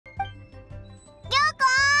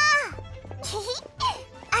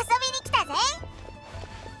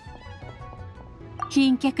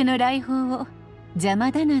賓客の来訪を邪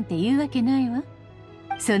魔だなんて言うわけないわ。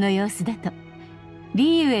その様子だと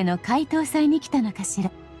リーウへの回答祭に来たのかしら。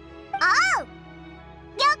おう、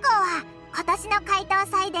良子は今年の回答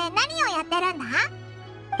祭で何をやってるんだ？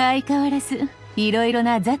相変わらずいろいろ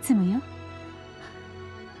な雑務よ。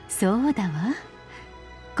そうだわ、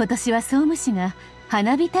今年は総務士が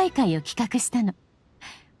花火大会を企画したの。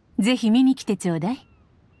ぜひ見に来てちょうだい。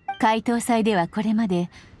回答祭ではこれまで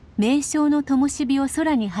名称の灯火を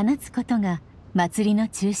空に放つことが祭りの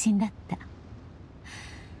中心だった。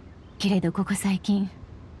けれどここ最近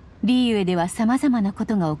リーウェでは様々なこ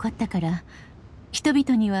とが起こったから、人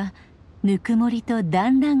々にはぬくもりと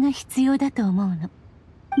団らんが必要だと思うの。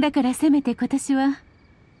だからせめて今年は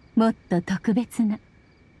もっと特別な、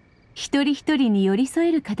一人一人に寄り添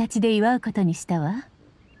える形で祝うことにしたわ。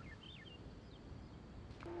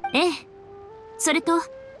ええ、それと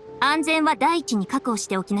安全は第一に確保し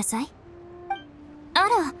ておきなさい。あ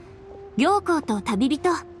ら、良子と旅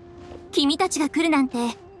人、君たちが来るなんて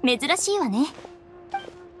珍しいわね。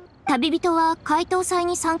旅人は回答祭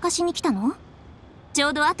に参加しに来たの？ちょ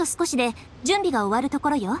うどあと少しで準備が終わると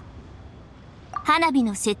ころよ。花火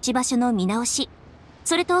の設置場所の見直し、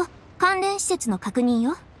それと関連施設の確認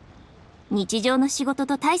よ。日常の仕事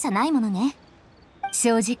と大差ないものね。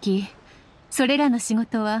正直それらの仕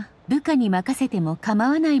事は部下に任せても構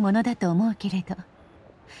わないものだと思うけれど、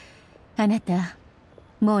あなた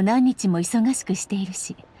もう何日も忙しくしている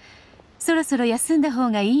し、そろそろ休んだ方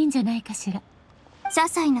がいいんじゃないかしら。些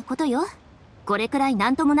細なことよ。これくらいな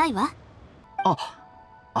んともないわ。あ、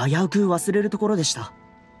危うく忘れるところでした。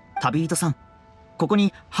旅人さん、ここ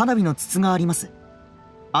に花火の筒があります。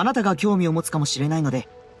あなたが興味を持つかもしれないので、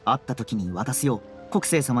会った時に渡すよう国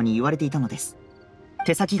生様に言われていたのです。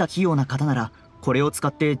手先が器用な方ならこれを使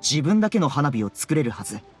って自分だけの花火を作れるは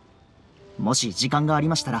ず。もし時間があり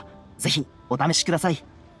ましたらぜひお試しください。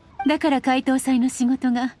だから回答祭の仕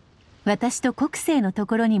事が私と国生のと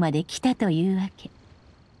ころにまで来たというわけ。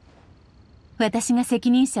私が責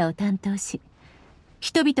任者を担当し、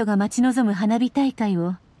人々が待ち望む花火大会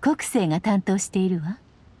を国生が担当しているわ。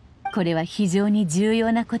これは非常に重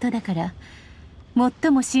要なことだから、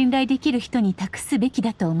最も信頼できる人に託すべき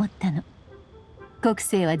だと思ったの。国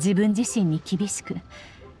生は自分自身に厳しく、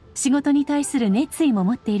仕事に対する熱意も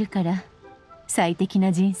持っているから最適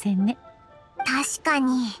な人選ね。確か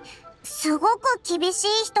にすごく厳しい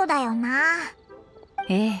人だよな。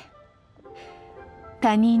ええ、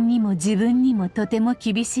他人にも自分にもとても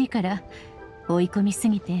厳しいから、追い込みす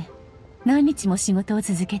ぎて何日も仕事を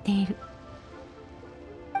続けている。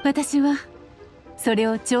私はそれ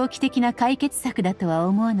を長期的な解決策だとは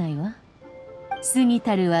思わないわ。過ぎ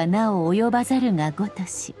たるはなお及ばざるがごと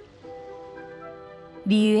し。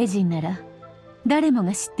リュウエ人なら誰も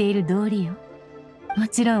が知っている道理よ。も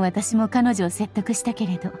ちろん私も彼女を説得したけ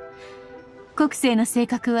れど、国生の性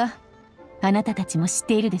格はあなたたちも知っ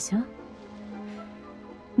ているでしょ。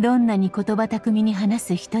どんなに言葉巧みに話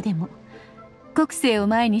す人でも国生を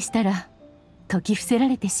前にしたら説き伏せら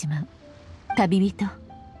れてしまう。旅人、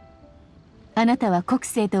あなたは国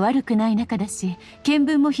生と悪くない仲だし、見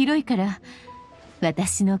聞も広いから、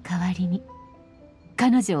私の代わりに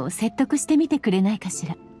彼女を説得してみてくれないかし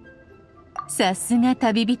ら。さすが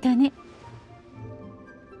旅人ね。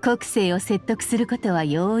国生を説得することは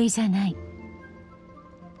容易じゃない。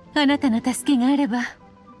あなたの助けがあれば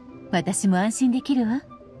私も安心できるわ。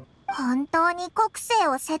本当に国生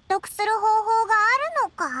を説得する方法があるの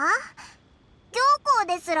か？行幸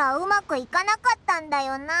ですらうまくいかなかったんだ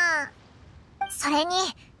よな。それに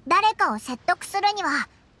誰かを説得するには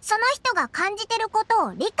その人が感じてること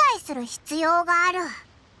を理解する必要がある。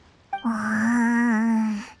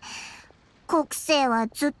国生は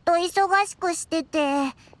ずっと忙しくしてて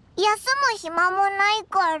休む暇もない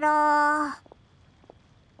から、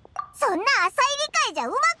そんな浅い理解じゃ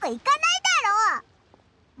うまくいかないだろう。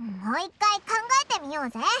もう一回考えてみよう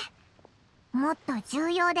ぜ。もっと重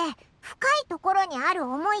要で深いところにある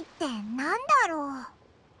思いってなんだろう。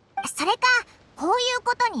それかこういう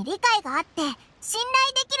ことに理解があって信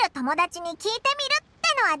頼できる友達に聞いてみるって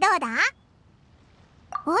のはどうだ？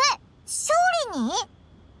勝利に？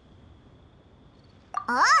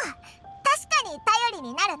確かに頼り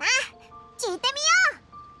になるな。聞いてみよう。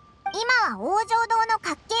今は王城堂の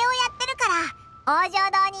活気をやってるから、王城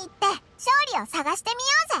堂に行って勝利を探して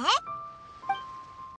みようぜ。